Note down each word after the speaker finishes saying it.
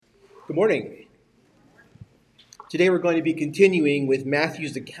Good morning. Today we're going to be continuing with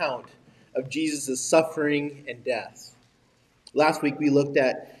Matthew's account of Jesus' suffering and death. Last week we looked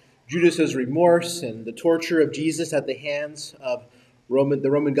at Judas's remorse and the torture of Jesus at the hands of the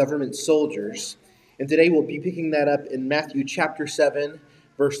Roman government soldiers. And today we'll be picking that up in Matthew chapter 7,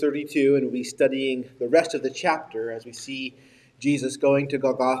 verse 32, and we'll be studying the rest of the chapter as we see Jesus going to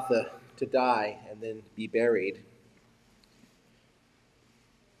Golgotha to die and then be buried.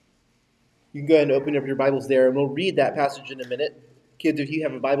 You can go ahead and open up your Bibles there, and we'll read that passage in a minute. Kids, if you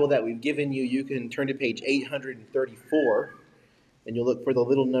have a Bible that we've given you, you can turn to page 834, and you'll look for the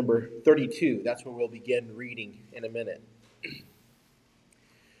little number 32. That's where we'll begin reading in a minute.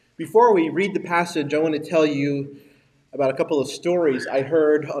 Before we read the passage, I want to tell you about a couple of stories I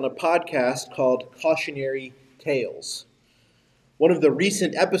heard on a podcast called Cautionary Tales. One of the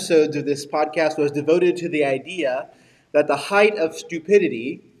recent episodes of this podcast was devoted to the idea that the height of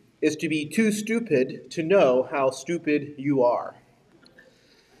stupidity is to be too stupid to know how stupid you are.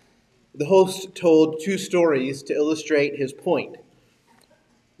 The host told two stories to illustrate his point.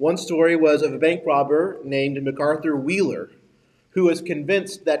 One story was of a bank robber named MacArthur Wheeler, who was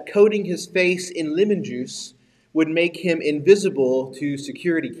convinced that coating his face in lemon juice would make him invisible to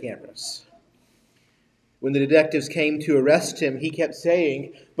security cameras. When the detectives came to arrest him, he kept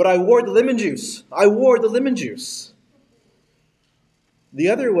saying, "But I wore the lemon juice. I wore the lemon juice." The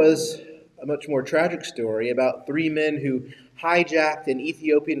other was a much more tragic story about three men who hijacked an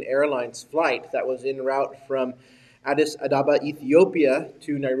Ethiopian Airlines flight that was en route from Addis Ababa, Ethiopia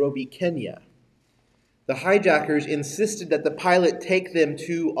to Nairobi, Kenya. The hijackers insisted that the pilot take them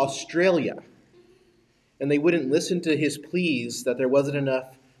to Australia, and they wouldn't listen to his pleas that there wasn't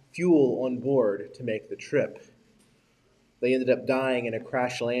enough fuel on board to make the trip. They ended up dying in a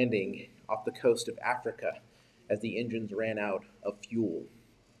crash landing off the coast of Africa as the engines ran out of fuel.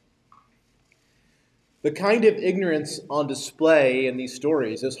 The kind of ignorance on display in these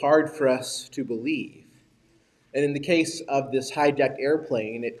stories is hard for us to believe. And in the case of this hijacked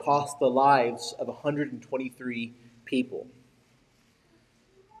airplane, it cost the lives of 123 people.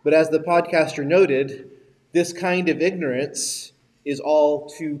 But as the podcaster noted, this kind of ignorance is all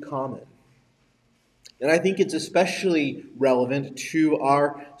too common. And I think it's especially relevant to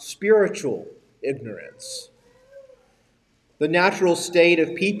our spiritual ignorance. The natural state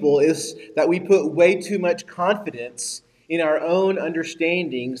of people is that we put way too much confidence in our own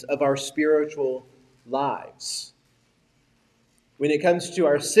understandings of our spiritual lives. When it comes to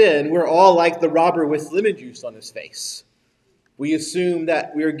our sin, we're all like the robber with lemon juice on his face. We assume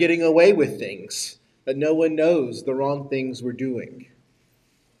that we're getting away with things, that no one knows the wrong things we're doing.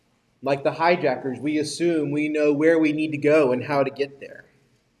 Like the hijackers, we assume we know where we need to go and how to get there.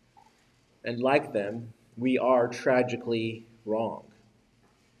 And like them, we are tragically wrong.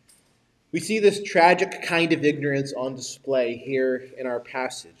 We see this tragic kind of ignorance on display here in our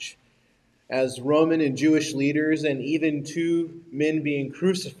passage, as Roman and Jewish leaders and even two men being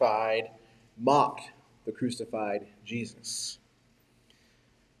crucified mocked the crucified Jesus.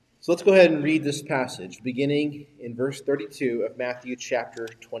 So let's go ahead and read this passage, beginning in verse 32 of Matthew chapter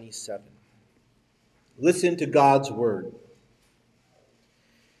 27. Listen to God's word.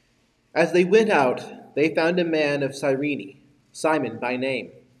 As they went out, they found a man of Cyrene, Simon by name.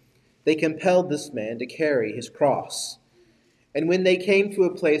 They compelled this man to carry his cross. And when they came to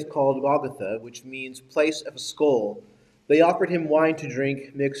a place called Golgotha, which means place of a skull, they offered him wine to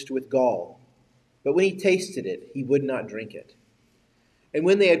drink mixed with gall. But when he tasted it, he would not drink it. And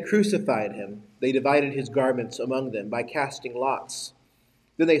when they had crucified him, they divided his garments among them by casting lots.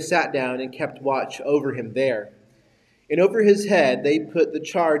 Then they sat down and kept watch over him there. And over his head they put the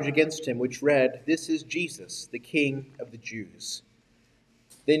charge against him, which read, "This is Jesus, the King of the Jews."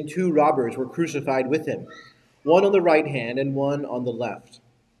 Then two robbers were crucified with him, one on the right hand and one on the left.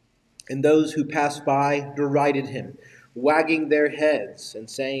 And those who passed by derided him, wagging their heads and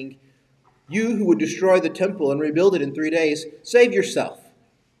saying, "You who would destroy the temple and rebuild it in 3 days, save yourself.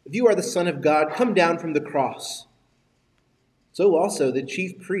 If you are the Son of God, come down from the cross." So also the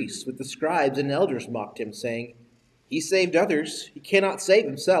chief priests with the scribes and elders mocked him, saying, "He saved others. He cannot save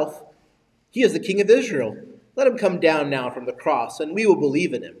himself. He is the King of Israel. Let him come down now from the cross, and we will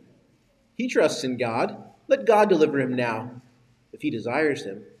believe in him. He trusts in God. Let God deliver him now, if he desires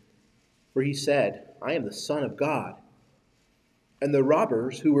him. For he said, 'I am the Son of God.'" And the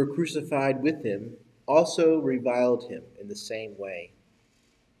robbers who were crucified with him also reviled him in the same way.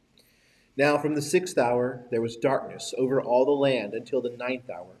 Now from the 6th hour there was darkness over all the land until the 9th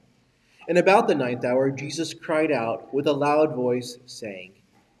hour. And about the 9th hour, Jesus cried out with a loud voice, saying,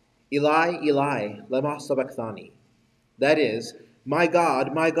 "Eli, Eli, lema sabachthani?" That is, my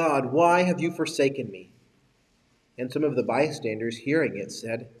God, why have you forsaken me?" And some of the bystanders, hearing it,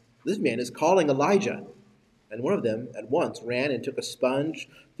 said, "This man is calling Elijah." And one of them at once ran and took a sponge,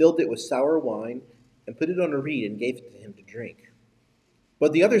 filled it with sour wine, and put it on a reed and gave it to him to drink.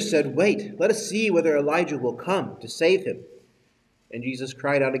 But the others said, "Wait, let us see whether Elijah will come to save him." And Jesus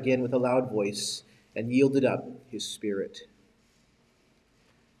cried out again with a loud voice and yielded up his spirit.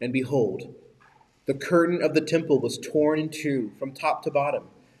 And behold, the curtain of the temple was torn in two from top to bottom,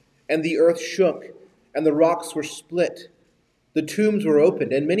 and the earth shook, and the rocks were split. The tombs were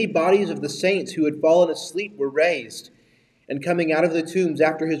opened, and many bodies of the saints who had fallen asleep were raised. And coming out of the tombs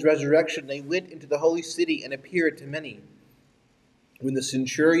after his resurrection, they went into the holy city and appeared to many. When the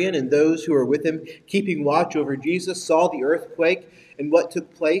centurion and those who were with him, keeping watch over Jesus, saw the earthquake and what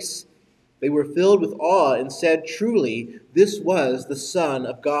took place, they were filled with awe and said, "Truly, this was the Son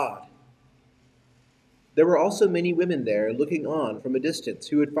of God." There were also many women there looking on from a distance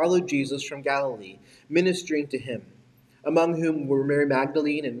who had followed Jesus from Galilee, ministering to him, among whom were Mary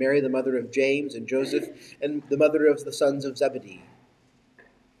Magdalene and Mary the mother of James and Joseph and the mother of the sons of Zebedee.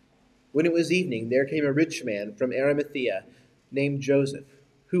 When it was evening, there came a rich man from Arimathea named Joseph,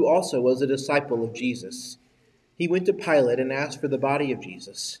 who also was a disciple of Jesus. He went to Pilate and asked for the body of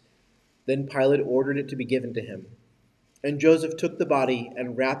Jesus. Then Pilate ordered it to be given to him. And Joseph took the body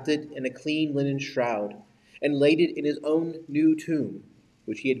and wrapped it in a clean linen shroud and laid it in his own new tomb,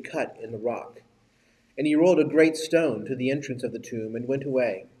 which he had cut in the rock. And he rolled a great stone to the entrance of the tomb and went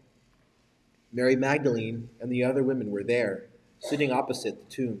away. Mary Magdalene and the other women were there, sitting opposite the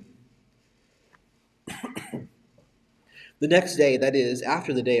tomb. The next day, that is,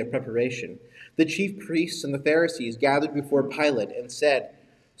 after the day of preparation, the chief priests and the Pharisees gathered before Pilate and said,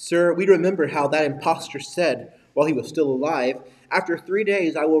 "Sir, we remember how that impostor said, while he was still alive, 'After 3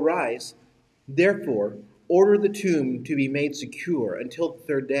 days I will rise.' Therefore, order the tomb to be made secure until the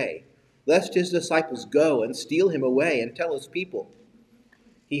third day, lest his disciples go and steal him away and tell his people,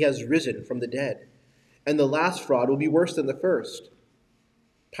 'He has risen from the dead,' and the last fraud will be worse than the first."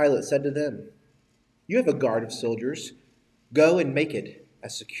 Pilate said to them, "You have a guard of soldiers. Go and make it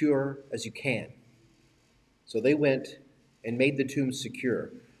as secure as you can." So they went and made the tomb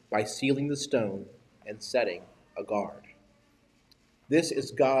secure by sealing the stone and setting a guard. This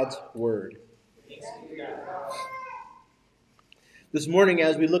is God's word. This morning,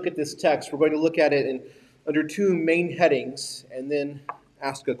 as we look at this text, we're going to look at it under two main headings and then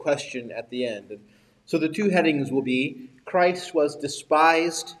ask a question at the end. So the two headings will be, Christ was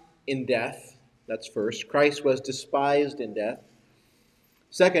despised in death. That's first. Christ was despised in death.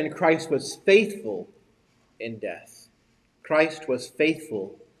 Second, Christ was faithful in death. Christ was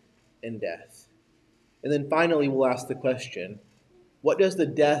faithful in death. And then finally, we'll ask the question, what does the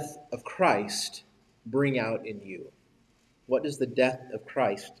death of Christ bring out in you? What does the death of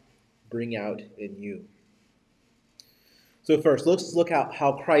Christ bring out in you? So first, let's look at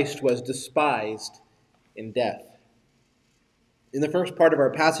how Christ was despised in death. In the first part of our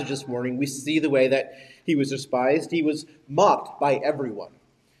passage this morning, we see the way that he was despised. He was mocked by everyone.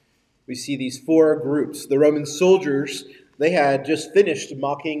 We see these four groups. The Roman soldiers, they had just finished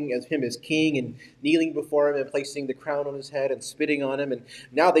mocking him as king and kneeling before him and placing the crown on his head and spitting on him. And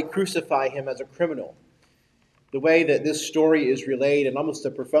now they crucify him as a criminal. The way that this story is relayed in almost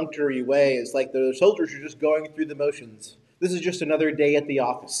a perfunctory way is like the soldiers are just going through the motions. This is just another day at the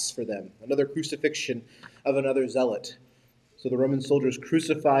office for them, another crucifixion of another zealot. So the Roman soldiers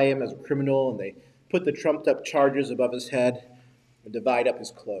crucify him as a criminal, and they put the trumped-up charges above his head and divide up his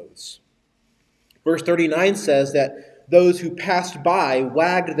clothes. Verse 39 says that those who passed by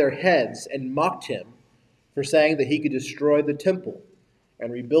wagged their heads and mocked him for saying that he could destroy the temple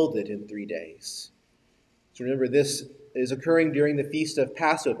and rebuild it in 3 days. So remember, this is occurring during the feast of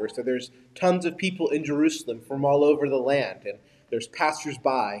Passover, so there's tons of people in Jerusalem from all over the land, and there's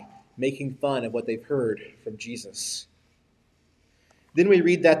passers-by making fun of what they've heard from Jesus. Then we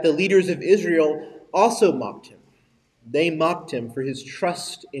read that the leaders of Israel also mocked him. They mocked him for his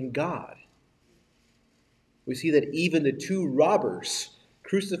trust in God. We see that even the two robbers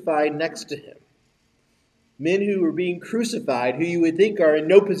crucified next to him, men who were being crucified, who you would think are in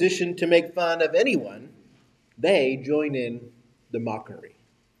no position to make fun of anyone, they join in the mockery.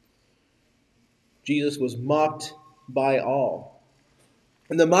 Jesus was mocked by all.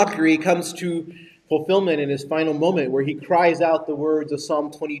 And the mockery comes to fulfillment in his final moment where he cries out the words of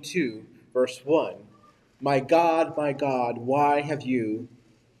Psalm 22, verse 1, my God, why have you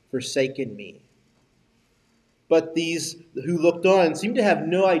forsaken me?" But these who looked on seemed to have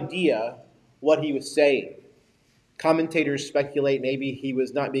no idea what he was saying. Commentators speculate maybe he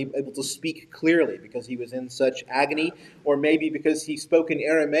was not able to speak clearly because he was in such agony, or maybe because he spoke in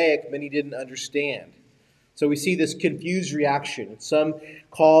Aramaic many didn't understand. So we see this confused reaction. Some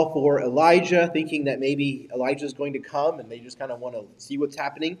call for Elijah, thinking that maybe Elijah is going to come and they just kind of want to see what's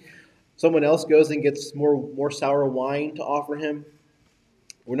happening. Someone else goes and gets more sour wine to offer him.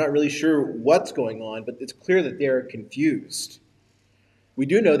 We're not really sure what's going on, but it's clear that they're confused. We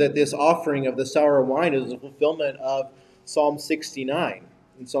do know that this offering of the sour wine is a fulfillment of Psalm 69.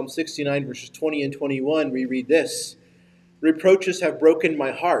 In Psalm 69, verses 20 and 21, we read this: "Reproaches have broken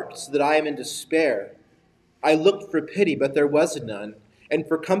my heart, so that I am in despair. I looked for pity, but there was none, and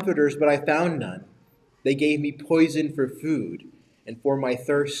for comforters, but I found none. They gave me poison for food, and for my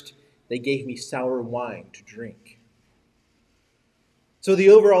thirst they gave me sour wine to drink." So the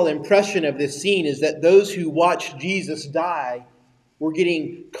overall impression of this scene is that those who watched Jesus die were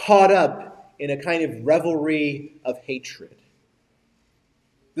getting caught up in a kind of revelry of hatred.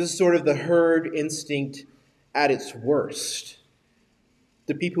 This is sort of the herd instinct at its worst.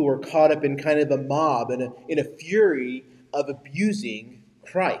 The people were caught up in kind of a mob, in a fury of abusing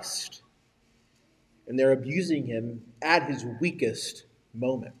Christ. And they're abusing him at his weakest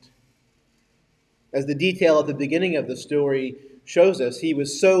moment. As the detail at the beginning of the story shows us, he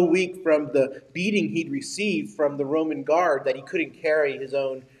was so weak from the beating he'd received from the Roman guard that he couldn't carry his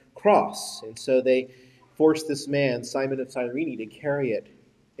own cross. And so they forced this man, Simon of Cyrene, to carry it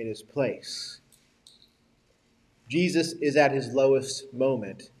in his place. Jesus is at his lowest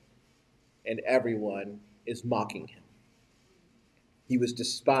moment, and everyone is mocking him. He was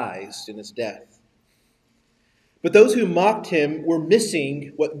despised in his death. But those who mocked him were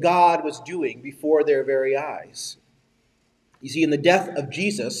missing what God was doing before their very eyes. You see, in the death of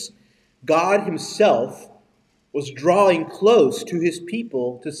Jesus, God himself was drawing close to his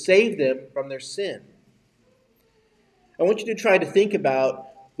people to save them from their sin. I want you to try to think about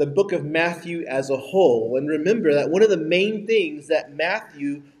the book of Matthew as a whole, and remember that one of the main things that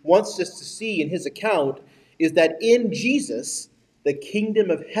Matthew wants us to see in his account is that in Jesus, the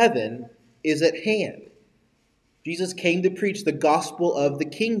kingdom of heaven is at hand. Jesus came to preach the gospel of the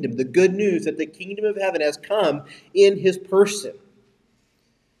kingdom, the good news that the kingdom of heaven has come in his person.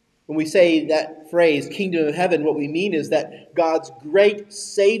 When we say that phrase, kingdom of heaven, what we mean is that God's great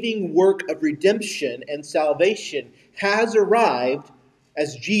saving work of redemption and salvation has arrived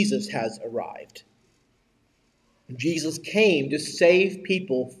as Jesus has arrived. Jesus came to save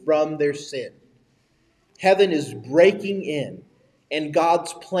people from their sin. Heaven is breaking in, and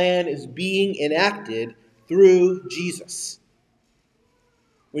God's plan is being enacted through Jesus.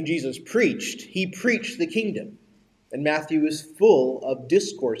 When Jesus preached, he preached the kingdom. And Matthew is full of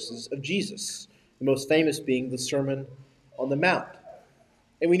discourses of Jesus, the most famous being the Sermon on the Mount.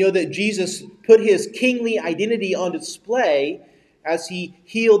 And we know that Jesus put his kingly identity on display as he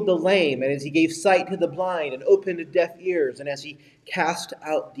healed the lame, and as he gave sight to the blind, and opened deaf ears, and as he cast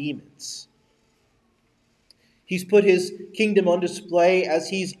out demons. He's put his kingdom on display as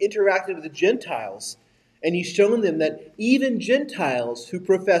he's interacted with the Gentiles, and he's shown them that even Gentiles who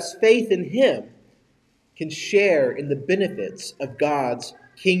profess faith in him can share in the benefits of God's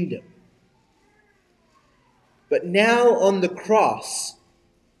kingdom. But now on the cross,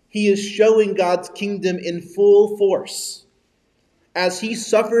 he is showing God's kingdom in full force. As he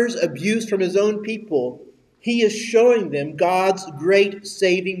suffers abuse from his own people, he is showing them God's great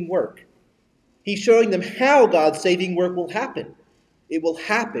saving work. He's showing them how God's saving work will happen. It will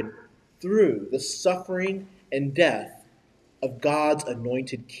happen through the suffering and death of God's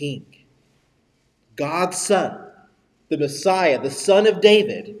anointed king. God's Son, the Messiah, the Son of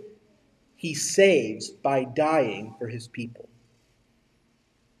David, he saves by dying for his people.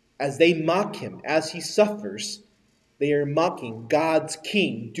 As they mock him, as he suffers, they are mocking God's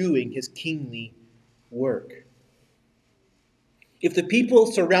king doing his kingly work. If the people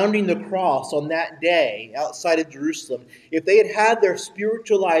surrounding the cross on that day outside of Jerusalem, if they had had their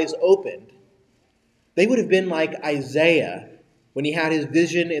spiritual eyes opened, they would have been like Isaiah when he had his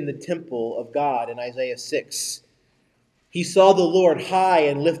vision in the temple of God in Isaiah 6. He saw the Lord high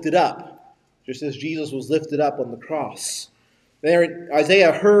and lifted up, just as Jesus was lifted up on the cross. There,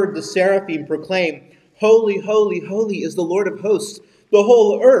 Isaiah heard the seraphim proclaim, "Holy, holy, holy is the Lord of hosts. The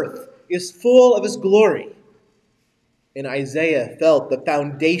whole earth is full of his glory." And Isaiah felt the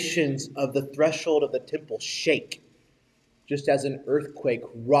foundations of the threshold of the temple shake, just as an earthquake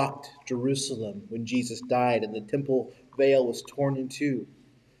rocked Jerusalem when Jesus died and the temple veil was torn in two.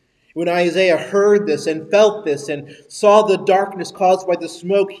 When Isaiah heard this and felt this and saw the darkness caused by the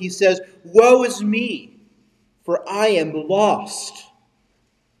smoke, he says, "Woe is me, for I am lost.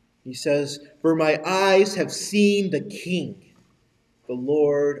 He says, "For my eyes have seen the King, the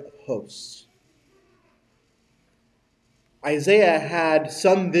Lord of hosts." Isaiah had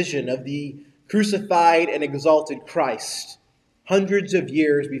some vision of the crucified and exalted Christ, hundreds of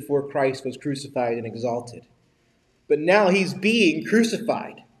years before Christ was crucified and exalted. But now he's being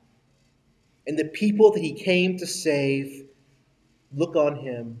crucified. And the people that he came to save look on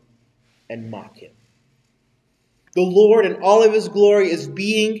him and mock him. The Lord in all of his glory is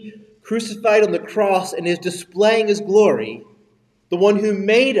being crucified on the cross and is displaying his glory. The one who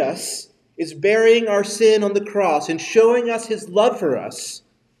made us is bearing our sin on the cross and showing us his love for us.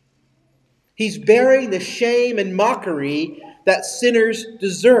 He's bearing the shame and mockery that sinners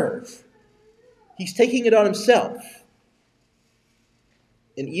deserve. He's taking it on himself.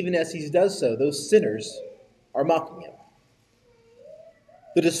 And even as he does so, those sinners are mocking him.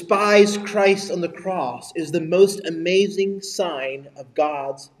 The despised Christ on the cross is the most amazing sign of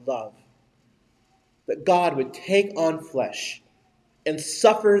God's love. That God would take on flesh and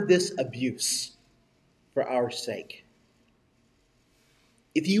suffer this abuse for our sake.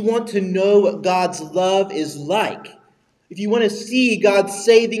 If you want to know what God's love is like, if you want to see God's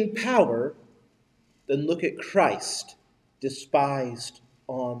saving power, then look at Christ despised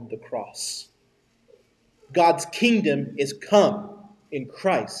on the cross. God's kingdom is come in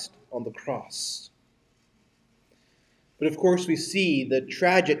Christ on the cross. But of course we see the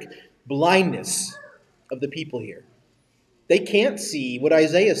tragic blindness of the people here. They can't see what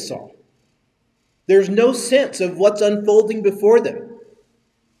Isaiah saw. There's no sense of what's unfolding before them.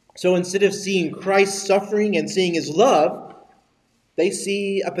 So instead of seeing Christ's suffering and seeing his love, they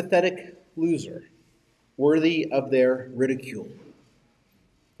see a pathetic loser, worthy of their ridicule.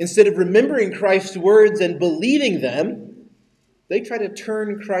 Instead of remembering Christ's words and believing them, they try to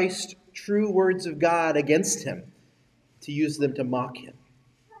turn Christ's true words of God against him, to use them to mock him.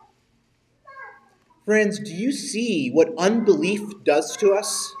 Friends, do you see what unbelief does to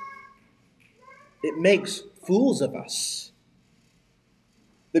us? It makes fools of us.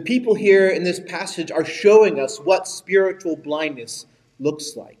 The people here in this passage are showing us what spiritual blindness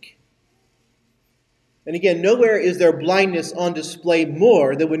looks like. And again, nowhere is their blindness on display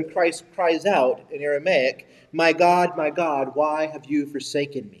more than when Christ cries out in Aramaic, my God, why have you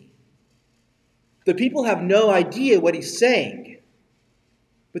forsaken me?" The people have no idea what he's saying.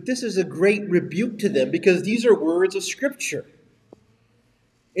 But this is a great rebuke to them because these are words of Scripture.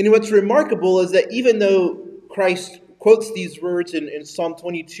 And what's remarkable is that even though Christ quotes these words in Psalm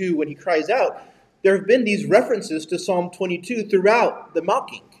 22 when he cries out, there have been these references to Psalm 22 throughout the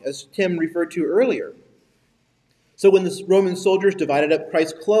mocking, as Tim referred to earlier. So when the Roman soldiers divided up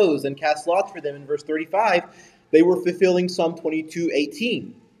Christ's clothes and cast lots for them in verse 35, they were fulfilling Psalm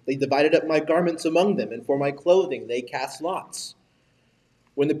 22:18. They divided up my garments among them, and for my clothing they cast lots.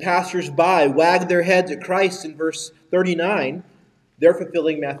 When the passers-by wagged their heads at Christ in verse 39, they're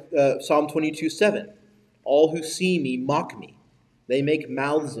fulfilling Psalm 22:7. All who see me mock me. They make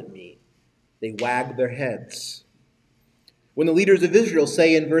mouths at me. They wag their heads. When the leaders of Israel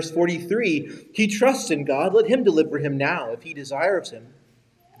say in verse 43, he trusts in God, let him deliver him now if he desires him,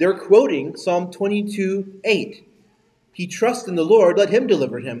 they're quoting Psalm 22:8. He trusts in the Lord, let him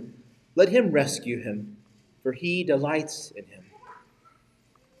deliver him. Let him rescue him, for he delights in him.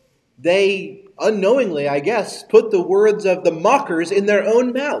 They, unknowingly, I guess, put the words of the mockers in their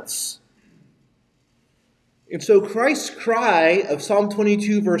own mouths. And so Christ's cry of Psalm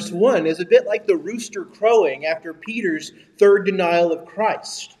 22 verse 1 is a bit like the rooster crowing after Peter's third denial of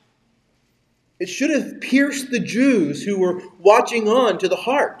Christ. It should have pierced the Jews who were watching on to the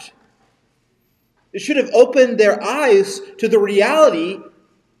heart. It should have opened their eyes to the reality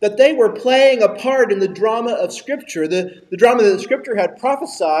that they were playing a part in the drama of Scripture, the drama that the Scripture had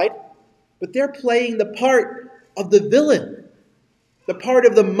prophesied, but they're playing the part of the villain, the part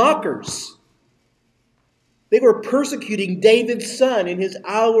of the mockers. They were persecuting David's son in his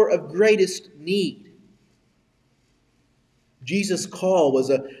hour of greatest need. Jesus' call was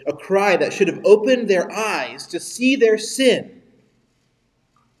a cry that should have opened their eyes to see their sin,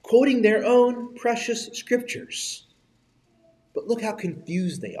 quoting their own precious Scriptures. But look how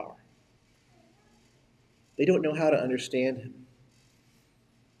confused they are. They don't know how to understand him.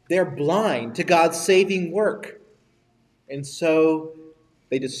 They're blind to God's saving work. And so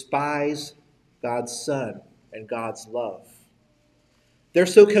they despise God's Son and God's love. They're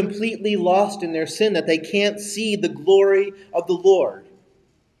so completely lost in their sin that they can't see the glory of the Lord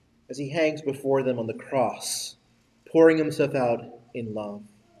as he hangs before them on the cross, pouring himself out in love.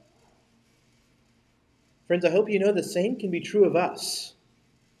 Friends, I hope you know the same can be true of us.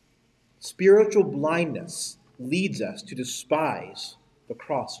 Spiritual blindness leads us to despise the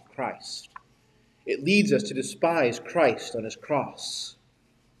cross of Christ. It leads us to despise Christ on his cross.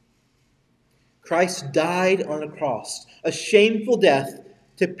 Christ died on a cross, a shameful death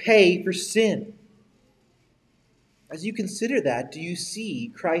to pay for sin. As you consider that, do you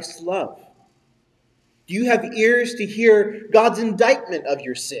see Christ's love? Do you have ears to hear God's indictment of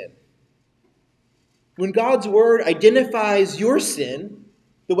your sin? When God's word identifies your sin,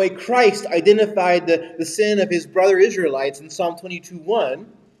 the way Christ identified the sin of his brother Israelites in Psalm 22:1,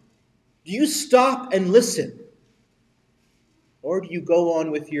 do you stop and listen? Or do you go on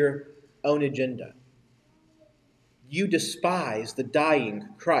with your own agenda? You despise the dying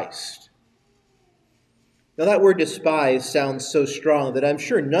Christ. Now that word despise sounds so strong that I'm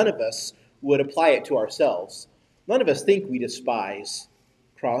sure none of us would apply it to ourselves. None of us think we despise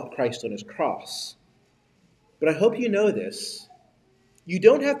Christ on his cross. But I hope you know this. You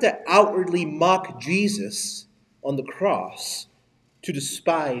don't have to outwardly mock Jesus on the cross to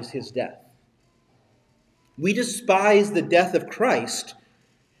despise his death. We despise the death of Christ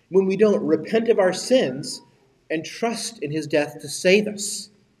when we don't repent of our sins and trust in his death to save us.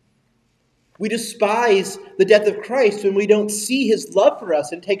 We despise the death of Christ when we don't see his love for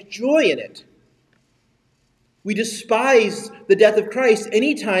us and take joy in it. We despise the death of Christ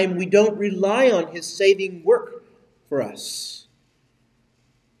anytime we don't rely on his saving work for us.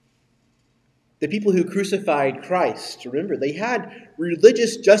 The people who crucified Christ, remember, they had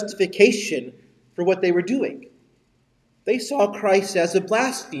religious justification for what they were doing. They saw Christ as a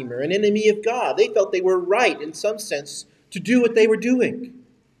blasphemer, an enemy of God. They felt they were right, in some sense, to do what they were doing.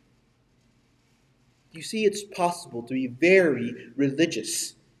 You see, it's possible to be very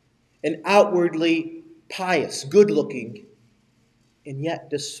religious and outwardly pious, good-looking, and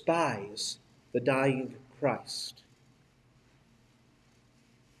yet despise the dying Christ.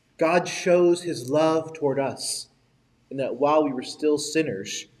 God shows his love toward us in that while we were still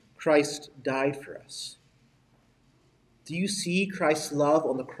sinners, Christ died for us. Do you see Christ's love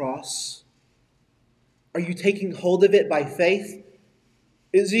on the cross? Are you taking hold of it by faith?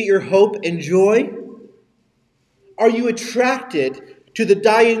 Is it your hope and joy? Are you attracted to the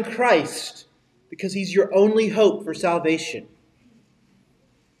dying Christ because he's your only hope for salvation?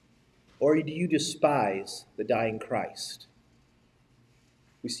 Or do you despise the dying Christ?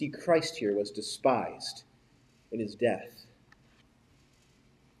 We see Christ here was despised in his death.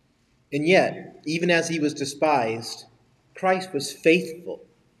 And yet, even as he was despised, Christ was faithful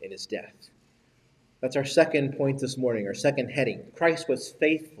in his death. That's our second point this morning, our second heading. Christ was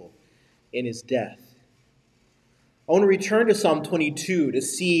faithful in his death. I want to return to Psalm 22 to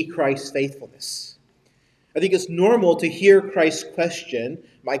see Christ's faithfulness. I think it's normal to hear Christ's question,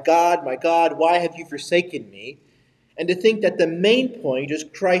 my God, why have you forsaken me? And to think that the main point is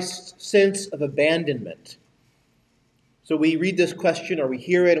Christ's sense of abandonment. So we read this question, or we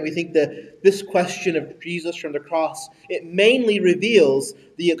hear it, and we think that this question of Jesus from the cross, it mainly reveals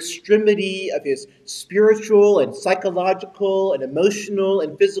the extremity of his spiritual and psychological and emotional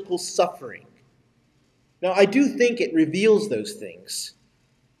and physical suffering. Now, I do think it reveals those things,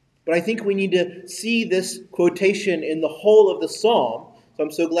 but I think we need to see this quotation in the whole of the psalm. So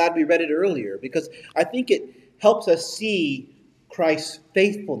I'm so glad we read it earlier, because I think it helps us see Christ's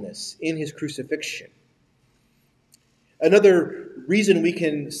faithfulness in his crucifixion. Another reason we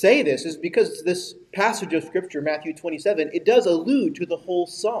can say this is because this passage of Scripture, Matthew 27, it does allude to the whole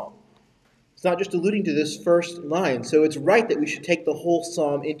psalm. It's not just alluding to this first line, so it's right that we should take the whole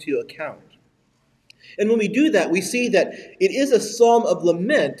psalm into account. And when we do that, we see that it is a psalm of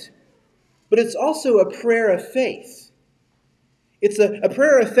lament, but it's also a prayer of faith. It's a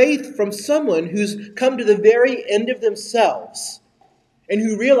prayer of faith from someone who's come to the very end of themselves and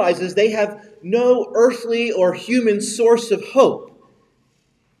who realizes they have no earthly or human source of hope,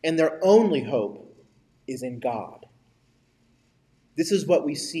 and their only hope is in God. This is what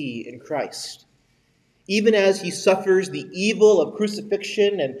we see in Christ. Even as he suffers the evil of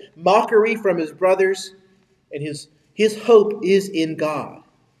crucifixion and mockery from his brothers, and his hope is in God.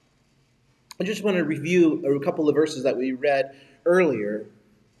 I just want to review a couple of verses that we read earlier.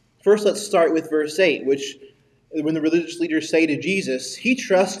 First, let's start with verse 8, which, when the religious leaders say to Jesus, he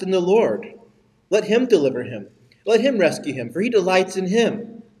trusts in the Lord. Let him deliver him. Let him rescue him, for he delights in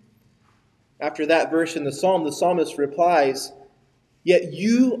him. After that verse in the psalm, the psalmist replies, yet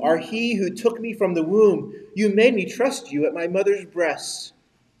you are he who took me from the womb. You made me trust you at my mother's breast.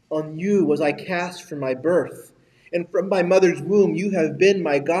 On you was I cast from my birth, and from my mother's womb you have been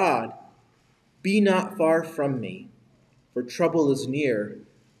my God. Be not far from me, for trouble is near,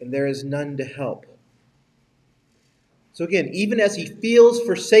 and there is none to help. So again, even as he feels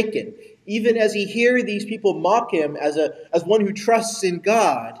forsaken, even as he hears these people mock him as one who trusts in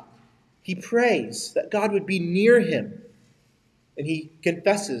God, he prays that God would be near him. And he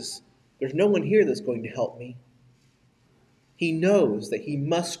confesses, there's no one here that's going to help me. He knows that he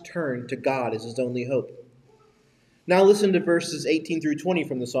must turn to God as his only hope. Now listen to verses 18 through 20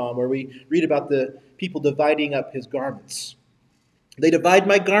 from the psalm, where we read about the people dividing up his garments. They divide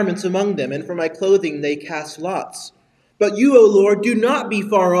my garments among them, and for my clothing they cast lots. But you, O Lord, do not be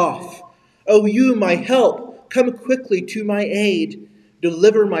far off. O you, my help, come quickly to my aid.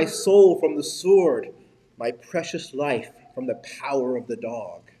 Deliver my soul from the sword, my precious life from the power of the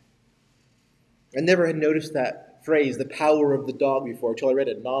dog. I never had noticed that phrase, the power of the dog, before, until I read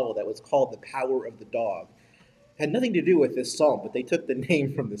a novel that was called The Power of the Dog. It had nothing to do with this psalm, but they took the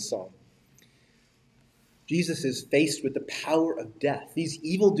name from this psalm. Jesus is faced with the power of death. These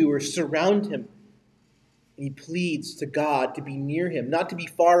evildoers surround him, and he pleads to God to be near him, not to be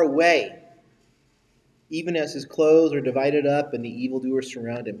far away. Even as his clothes are divided up and the evildoers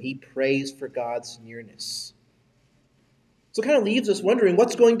surround him, he prays for God's nearness. So it kind of leaves us wondering,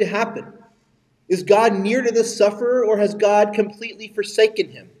 what's going to happen? Is God near to the sufferer, or has God completely forsaken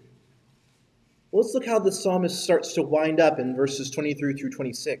him? Well, let's look how the psalmist starts to wind up in verses 23 through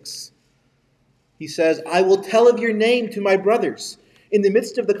 26. He says, I will tell of your name to my brothers. In the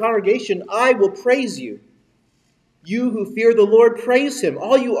midst of the congregation, I will praise you. You who fear the Lord, praise him.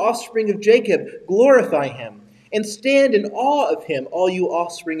 All you offspring of Jacob, glorify him. And stand in awe of him, all you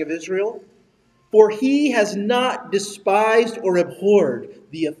offspring of Israel. For he has not despised or abhorred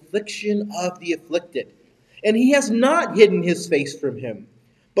the affliction of the afflicted. And he has not hidden his face from him,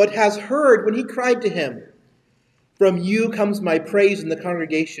 but has heard when he cried to him. From you comes my praise in the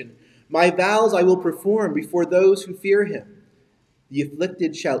congregation. My vows I will perform before those who fear him. The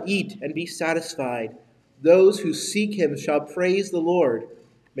afflicted shall eat and be satisfied. Those who seek him shall praise the Lord.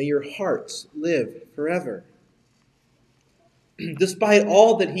 May your hearts live forever. Despite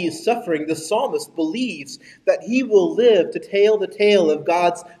all that he is suffering, the psalmist believes that he will live to tell the tale of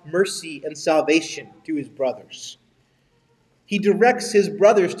God's mercy and salvation to his brothers. He directs his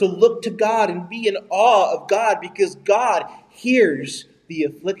brothers to look to God and be in awe of God, because God hears the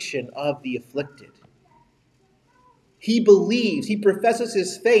affliction of the afflicted. He believes, he professes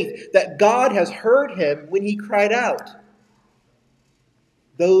his faith that God has heard him when he cried out.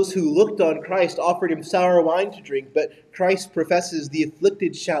 Those who looked on Christ offered him sour wine to drink, but Christ professes the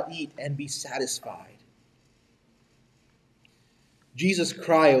afflicted shall eat and be satisfied. Jesus'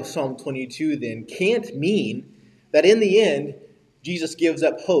 cry of Psalm 22 then can't mean that in the end, Jesus gives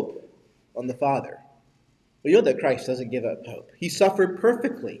up hope on the Father. We know that Christ doesn't give up hope. He suffered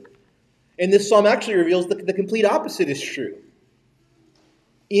perfectly. And this psalm actually reveals that the complete opposite is true.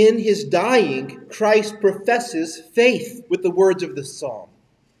 In his dying, Christ professes faith with the words of the psalm.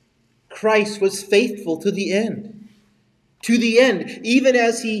 Christ was faithful to the end. To the end, even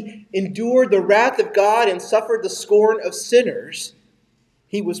as he endured the wrath of God and suffered the scorn of sinners,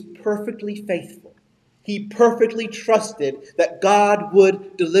 he was perfectly faithful. He perfectly trusted that God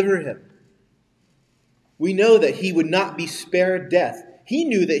would deliver him. We know that he would not be spared death. He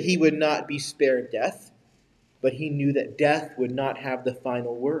knew that he would not be spared death, but he knew that death would not have the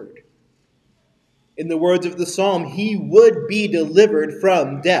final word. In the words of the psalm, he would be delivered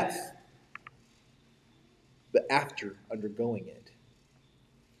from death, but after undergoing it.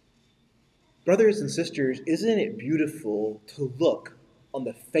 Brothers and sisters, isn't it beautiful to look on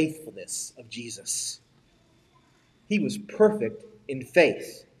the faithfulness of Jesus? He was perfect in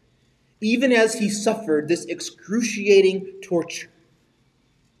faith, even as he suffered this excruciating torture.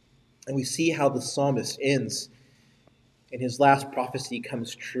 And we see how the psalmist ends, and his last prophecy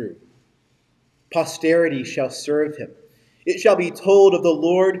comes true. Posterity shall serve him. It shall be told of the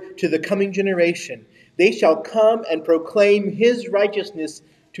Lord to the coming generation. They shall come and proclaim his righteousness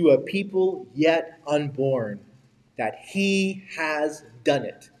to a people yet unborn, that he has done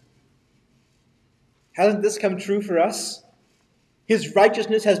it. Hasn't this come true for us? His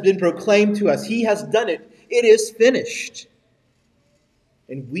righteousness has been proclaimed to us. He has done it. It is finished.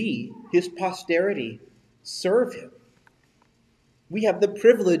 And we, his posterity, serve him. We have the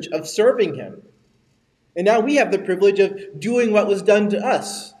privilege of serving him. And now we have the privilege of doing what was done to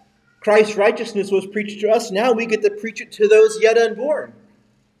us. Christ's righteousness was preached to us. Now we get to preach it to those yet unborn.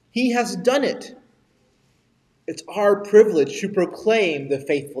 He has done it. It's our privilege to proclaim the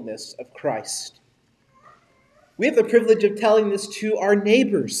faithfulness of Christ. We have the privilege of telling this to our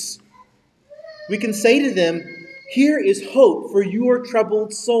neighbors. We can say to them, here is hope for your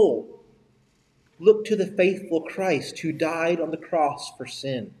troubled soul. Look to the faithful Christ who died on the cross for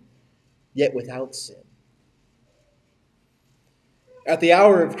sin, yet without sin. At the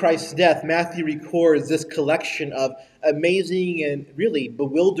hour of Christ's death, Matthew records this collection of amazing and really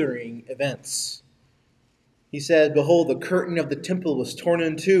bewildering events. He says, "Behold, the curtain of the temple was torn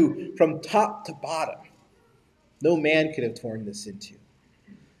in two from top to bottom. No man could have torn this in two.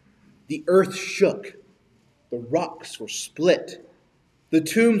 The earth shook. The rocks were split. The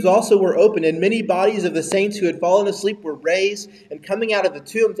tombs also were opened, and many bodies of the saints who had fallen asleep were raised. And coming out of the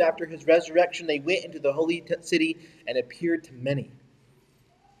tombs after his resurrection, they went into the holy city and appeared to many."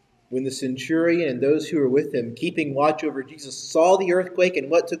 When the centurion and those who were with him, keeping watch over Jesus, saw the earthquake and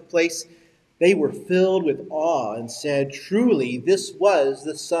what took place, they were filled with awe and said, "Truly, this was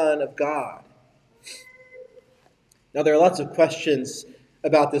the Son of God." Now, there are lots of questions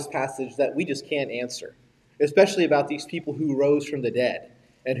about this passage that we just can't answer, especially about these people who rose from the dead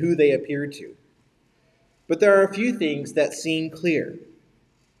and who they appeared to. But there are a few things that seem clear.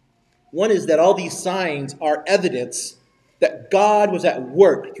 One is that all these signs are evidence that God was at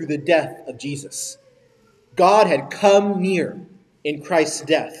work through the death of Jesus. God had come near in Christ's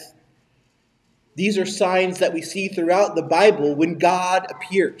death. These are signs that we see throughout the Bible when God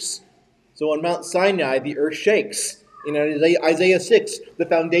appears. So on Mount Sinai, the earth shakes. In Isaiah 6, the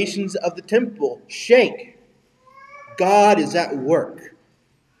foundations of the temple shake. God is at work.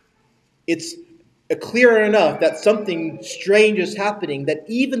 It's clear enough that something strange is happening, that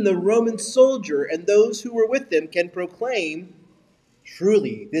even the Roman soldier and those who were with him can proclaim,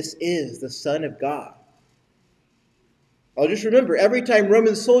 "Truly, this is the Son of God." I'll just remember, every time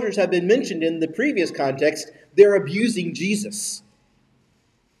Roman soldiers have been mentioned in the previous context, they're abusing Jesus.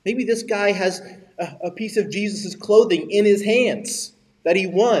 Maybe this guy has a piece of Jesus' clothing in his hands that he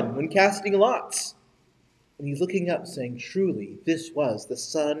won when casting lots. And he's looking up saying, "Truly, this was the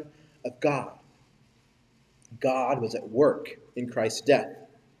Son of God." God was at work in Christ's death.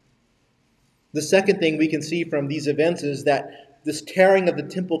 The second thing we can see from these events is that this tearing of the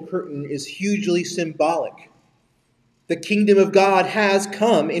temple curtain is hugely symbolic. The kingdom of God has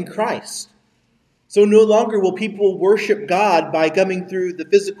come in Christ. So no longer will people worship God by coming through the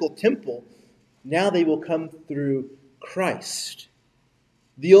physical temple. Now they will come through Christ.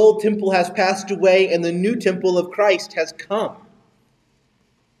 The old temple has passed away and the new temple of Christ has come.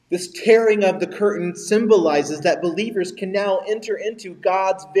 This tearing of the curtain symbolizes that believers can now enter into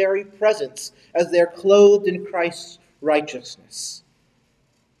God's very presence as they are clothed in Christ's righteousness.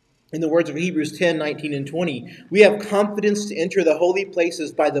 In the words of Hebrews 10, 19, and 20, we have confidence to enter the holy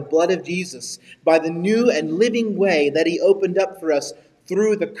places by the blood of Jesus, by the new and living way that he opened up for us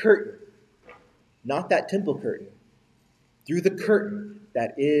through the curtain. Not that temple curtain. Through the curtain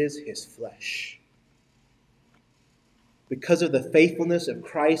that is his flesh. Because of the faithfulness of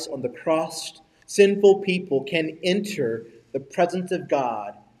Christ on the cross, sinful people can enter the presence of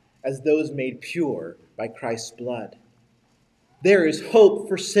God as those made pure by Christ's blood. There is hope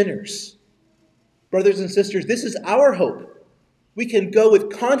for sinners. Brothers and sisters, this is our hope. We can go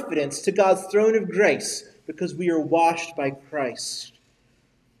with confidence to God's throne of grace because we are washed by Christ.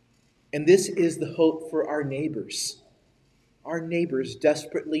 And this is the hope for our neighbors. Our neighbors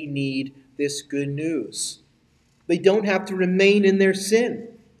desperately need this good news. They don't have to remain in their sin,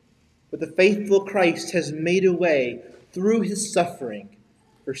 but the faithful Christ has made a way through his suffering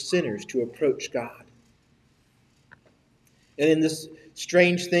for sinners to approach God. And in this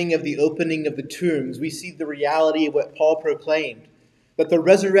strange thing of the opening of the tombs, we see the reality of what Paul proclaimed, that the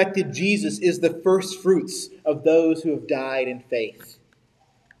resurrected Jesus is the first fruits of those who have died in faith.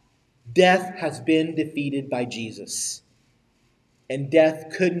 Death has been defeated by Jesus, and death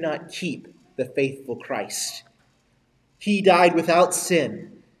could not keep the faithful Christ. He died without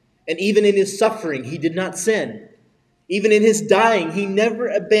sin, and even in his suffering, he did not sin. Even in his dying, he never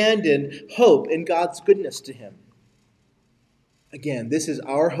abandoned hope in God's goodness to him. Again, this is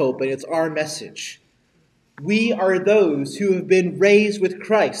our hope, and it's our message. We are those who have been raised with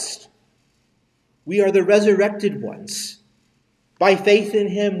Christ. We are the resurrected ones. By faith in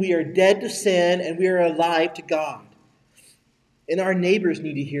him, we are dead to sin, and we are alive to God. And our neighbors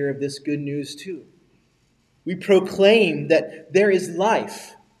need to hear of this good news too. We proclaim that there is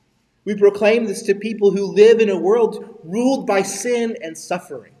life. We proclaim this to people who live in a world ruled by sin and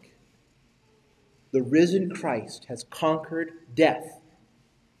suffering. The risen Christ has conquered death,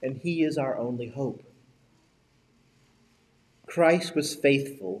 and he is our only hope. Christ was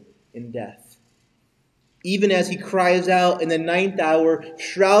faithful in death. Even as he cries out in the 9th hour,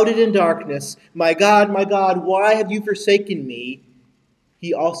 shrouded in darkness, my God, why have you forsaken me?"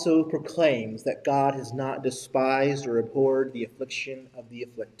 He also proclaims that God has not despised or abhorred the affliction of the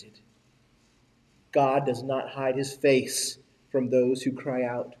afflicted. God does not hide his face from those who cry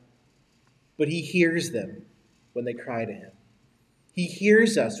out, but he hears them when they cry to him. He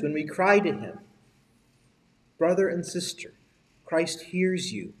hears us when we cry to him. Brother and sister, Christ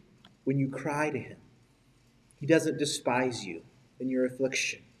hears you when you cry to him. He doesn't despise you in your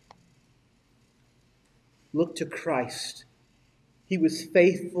affliction. Look to Christ. He was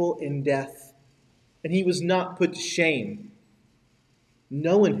faithful in death, and he was not put to shame.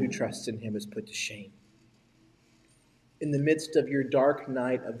 No one who trusts in him is put to shame. In the midst of your dark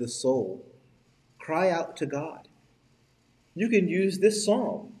night of the soul, cry out to God. You can use this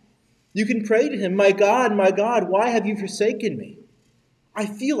psalm. You can pray to him, my God, why have you forsaken me? I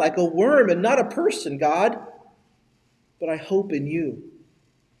feel like a worm and not a person, God. But I hope in you,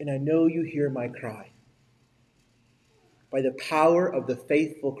 and I know you hear my cry. By the power of the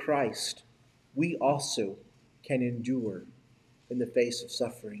faithful Christ, we also can endure in the face of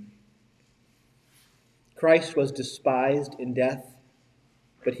suffering. Christ was despised in death,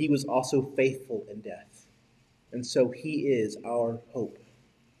 but he was also faithful in death. And so he is our hope.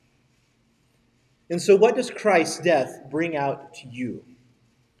 And so what does Christ's death bring out to you?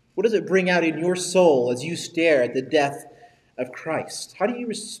 What does it bring out in your soul as you stare at the death of Christ? How do you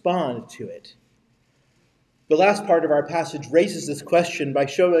respond to it? The last part of our passage raises this question by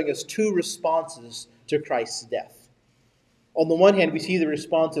showing us two responses to Christ's death. On the one hand, we see the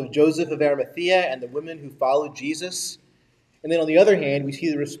response of Joseph of Arimathea and the women who followed Jesus. And then on the other hand, we see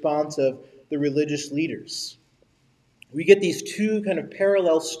the response of the religious leaders. We get these two kind of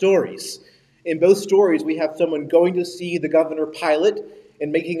parallel stories. In both stories, we have someone going to see the governor Pilate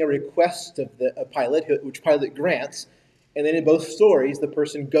and making a request of Pilate, which Pilate grants. And then in both stories, the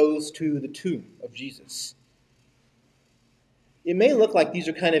person goes to the tomb of Jesus. It may look like these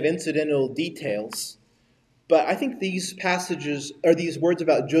are kind of incidental details, but I think these passages, or these words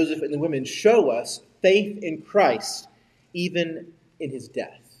about Joseph and the women, show us faith in Christ, even in his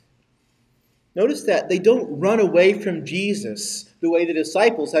death. Notice that they don't run away from Jesus the way the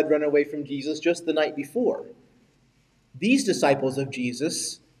disciples had run away from Jesus just the night before. These disciples of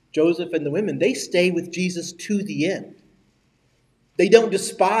Jesus, Joseph and the women, they stay with Jesus to the end. They don't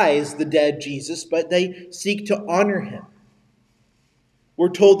despise the dead Jesus, but they seek to honor him. We're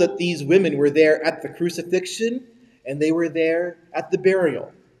told that these women were there at the crucifixion and they were there at the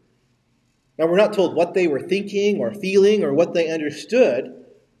burial. Now, we're not told what they were thinking or feeling or what they understood,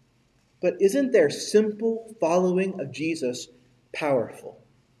 but isn't their simple following of Jesus powerful?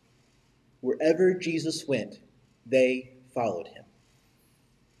 Wherever Jesus went, they followed him.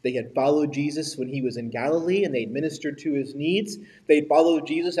 They had followed Jesus when he was in Galilee and they ministered to his needs. They followed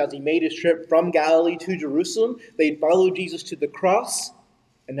Jesus as he made his trip from Galilee to Jerusalem. They followed Jesus to the cross,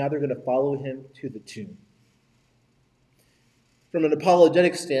 and now they're going to follow him to the tomb. From an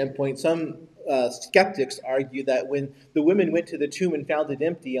apologetic standpoint, some skeptics argue that when the women went to the tomb and found it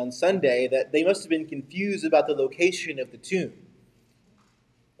empty on Sunday, that they must have been confused about the location of the tomb.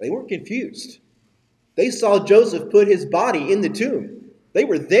 They weren't confused. They saw Joseph put his body in the tomb. They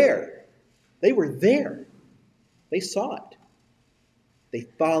were there. They were there. They saw it. They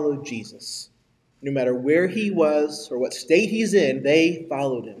followed Jesus. No matter where he was or what state he's in, they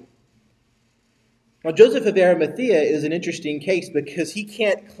followed him. Now, Joseph of Arimathea is an interesting case because he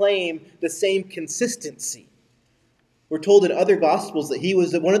can't claim the same consistency. We're told in other Gospels that he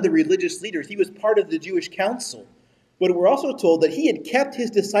was one of the religious leaders. He was part of the Jewish council. But we're also told that he had kept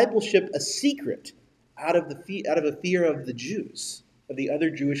his discipleship a secret out of a fear of the Jews, of the other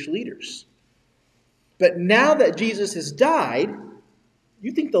Jewish leaders. But now that Jesus has died,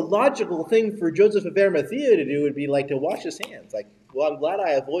 you think the logical thing for Joseph of Arimathea to do would be like to wash his hands. Like, well, I'm glad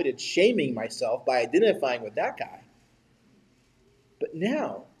I avoided shaming myself by identifying with that guy. But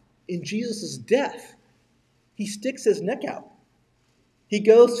now, in Jesus' death, he sticks his neck out. He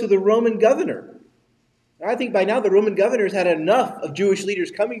goes to the Roman governor. I think by now the Roman governor's had enough of Jewish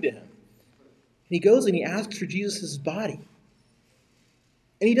leaders coming to him. And he goes and he asks for Jesus' body.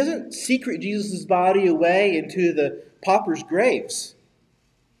 And he doesn't secret Jesus' body away into the paupers' graves.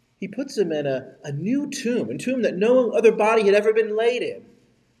 He puts him in a new tomb, a tomb that no other body had ever been laid in,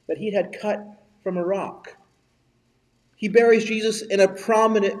 that he had cut from a rock. He buries Jesus in a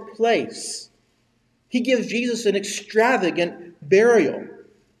prominent place. He gives Jesus an extravagant burial.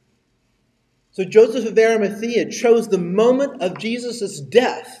 So Joseph of Arimathea chose the moment of Jesus'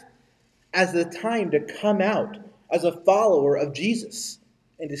 death as the time to come out as a follower of Jesus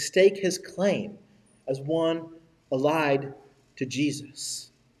and to stake his claim as one allied to Jesus.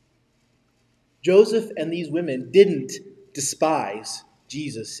 Joseph and these women didn't despise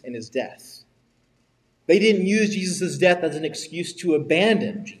Jesus in his death. They didn't use Jesus' death as an excuse to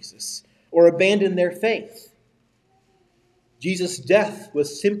abandon Jesus or abandon their faith. Jesus' death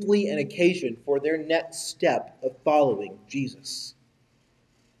was simply an occasion for their next step of following Jesus.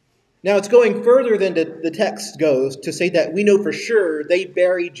 Now, it's going further than the text goes to say that we know for sure they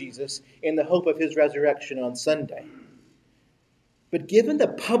buried Jesus in the hope of his resurrection on Sunday. But given the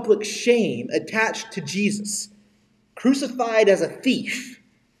public shame attached to Jesus, crucified as a thief,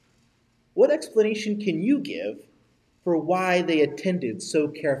 what explanation can you give for why they attended so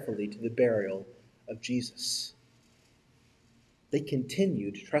carefully to the burial of Jesus? They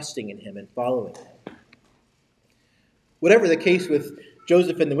continued trusting in him and following him. Whatever the case with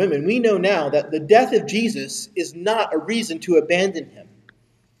Joseph and the women, we know now that the death of Jesus is not a reason to abandon him.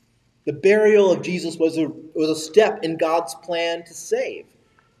 The burial of Jesus was a step in God's plan to save.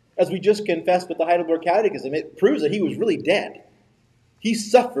 As we just confessed with the Heidelberg Catechism, it proves that he was really dead. He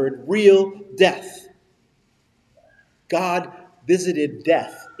suffered real death. God visited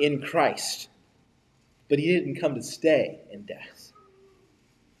death in Christ, but he didn't come to stay in death.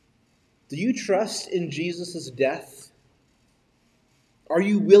 Do you trust in Jesus' death? Are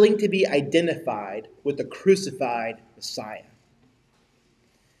you willing to be identified with the crucified Messiah?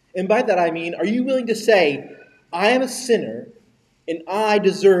 And by that I mean, are you willing to say, I am a sinner and I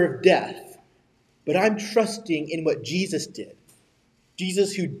deserve death, but I'm trusting in what Jesus did.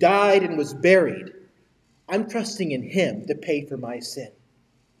 Jesus who died and was buried. I'm trusting in him to pay for my sin.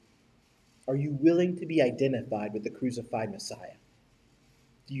 Are you willing to be identified with the crucified Messiah?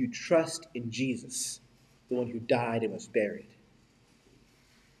 Do you trust in Jesus, the one who died and was buried?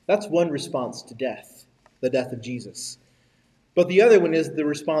 That's one response to death, the death of Jesus. But the other one is the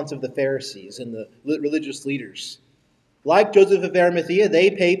response of the Pharisees and the religious leaders. Like Joseph of Arimathea, they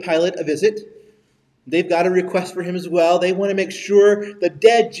pay Pilate a visit. They've got a request for him as well. They want to make sure the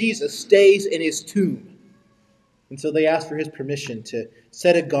dead Jesus stays in his tomb. And so they ask for his permission to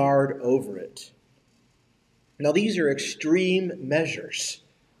set a guard over it. Now these are extreme measures.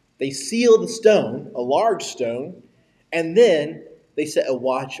 They seal the stone, a large stone, and then they set a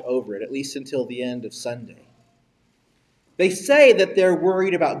watch over it, at least until the end of Sunday. They say that they're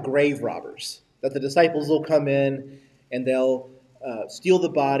worried about grave robbers, that the disciples will come in and they'll steal the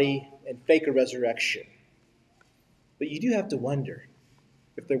body and fake a resurrection. But you do have to wonder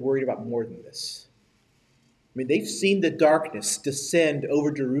if they're worried about more than this. I mean, they've seen the darkness descend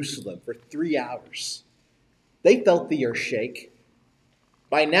over Jerusalem for 3 hours. They felt the earth shake.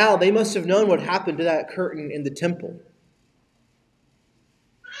 By now, they must have known what happened to that curtain in the temple.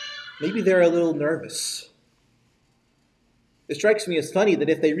 Maybe they're a little nervous. It strikes me as funny that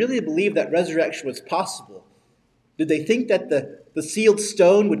if they really believed that resurrection was possible, did they think that the sealed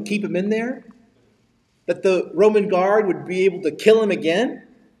stone would keep him in there? That the Roman guard would be able to kill him again?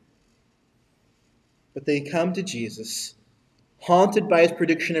 But they come to Jesus, haunted by his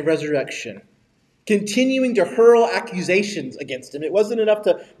prediction of resurrection, continuing to hurl accusations against him. It wasn't enough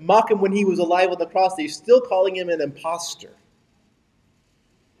to mock him when he was alive on the cross. They're still calling him an imposter.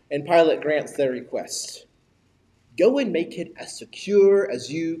 And Pilate grants their request. Go and make it as secure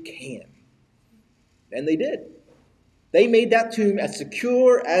as you can. And they did. They made that tomb as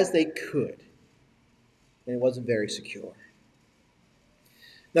secure as they could. And it wasn't very secure.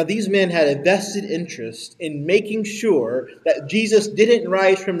 Now, these men had a vested interest in making sure that Jesus didn't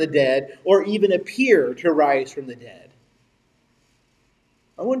rise from the dead or even appear to rise from the dead.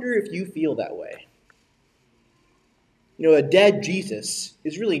 I wonder if you feel that way. You know, a dead Jesus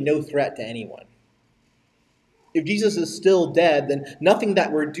is really no threat to anyone. If Jesus is still dead, then nothing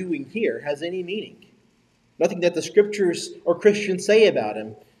that we're doing here has any meaning. Nothing that the scriptures or Christians say about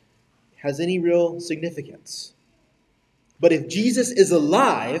him has any real significance. But if Jesus is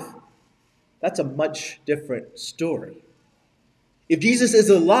alive, that's a much different story. If Jesus is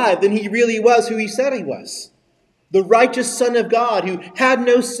alive, then he really was who he said he was. The righteous Son of God who had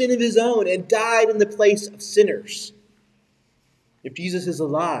no sin of his own and died in the place of sinners. If Jesus is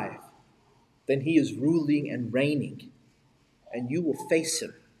alive, then he is ruling and reigning. And you will face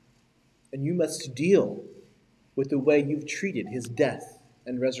him. And you must deal with the way you've treated his death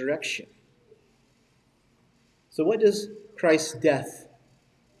and resurrection. So what does Christ's death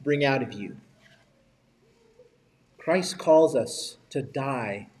bring out of you? Christ calls us to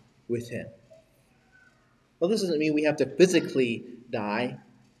die with him. Well, this doesn't mean we have to physically die,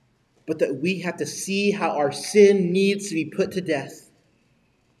 but that we have to see how our sin needs to be put to death.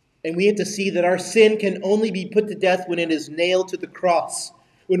 And we have to see that our sin can only be put to death when it is nailed to the cross,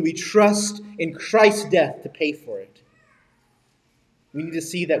 when we trust in Christ's death to pay for it. We need to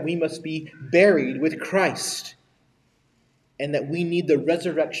see that we must be buried with Christ, and that we need the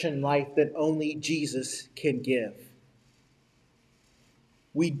resurrection life that only Jesus can give.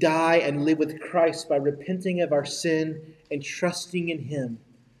 We die and live with Christ by repenting of our sin and trusting in him,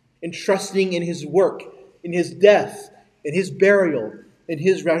 and trusting in his work, in his death, in his burial, in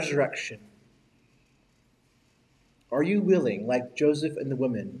his resurrection? Are you willing, like Joseph and the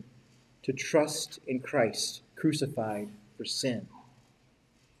women, to trust in Christ crucified for sin?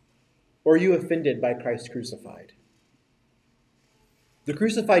 Or are you offended by Christ crucified? The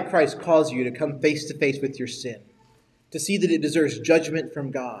crucified Christ calls you to come face to face with your sin, to see that it deserves judgment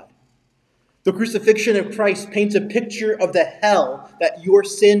from God. The crucifixion of Christ paints a picture of the hell that your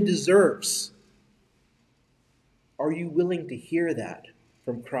sin deserves. Are you willing to hear that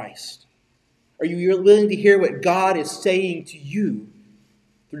from Christ? Are you willing to hear what God is saying to you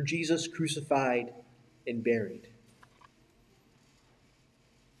through Jesus crucified and buried?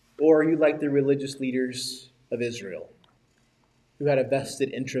 Or are you like the religious leaders of Israel, who had a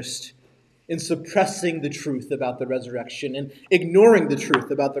vested interest in suppressing the truth about the resurrection and ignoring the truth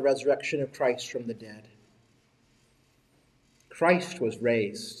about the resurrection of Christ from the dead? Christ was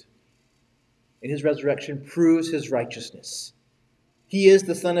raised, and his resurrection proves his righteousness. He is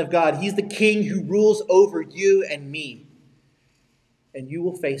the Son of God. He's the King who rules over you and me. And you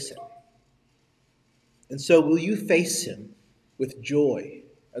will face him. And so will you face him with joy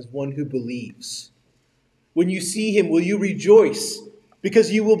as one who believes? When you see him, will you rejoice because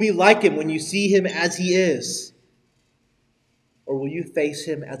you will be like him when you see him as he is? Or will you face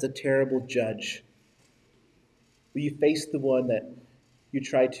him as a terrible judge? Will you face the one that you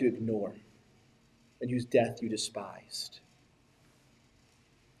tried to ignore and whose death you despised?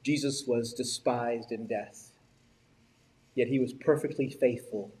 Jesus was despised in death, yet he was perfectly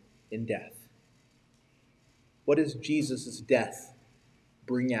faithful in death. What does Jesus' death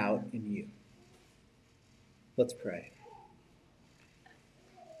bring out in you? Let's pray.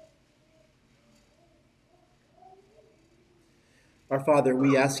 Our Father,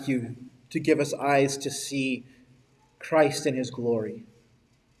 we ask you to give us eyes to see Christ in his glory.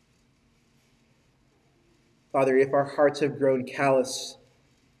 Father, if our hearts have grown callous,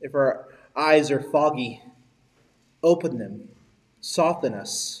 if our eyes are foggy, open them, soften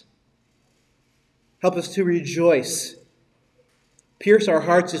us. Help us to rejoice. Pierce our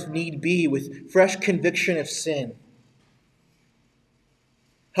hearts if need be with fresh conviction of sin.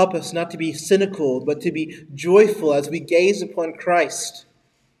 Help us not to be cynical, but to be joyful as we gaze upon Christ,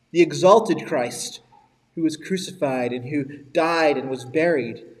 the exalted Christ, who was crucified and who died and was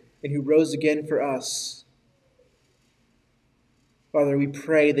buried and who rose again for us. Father, we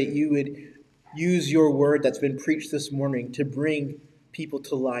pray that you would use your word that's been preached this morning to bring people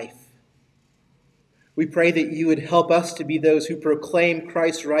to life. We pray that you would help us to be those who proclaim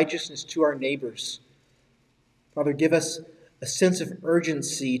Christ's righteousness to our neighbors. Father, give us a sense of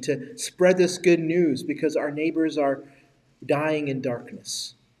urgency to spread this good news because our neighbors are dying in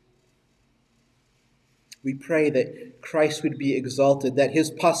darkness. We pray that Christ would be exalted, that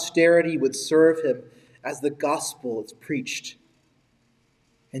his posterity would serve him as the gospel is preached.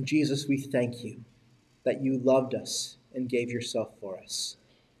 And Jesus, we thank you that you loved us and gave yourself for us.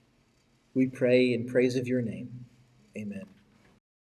 We pray in praise of your name. Amen.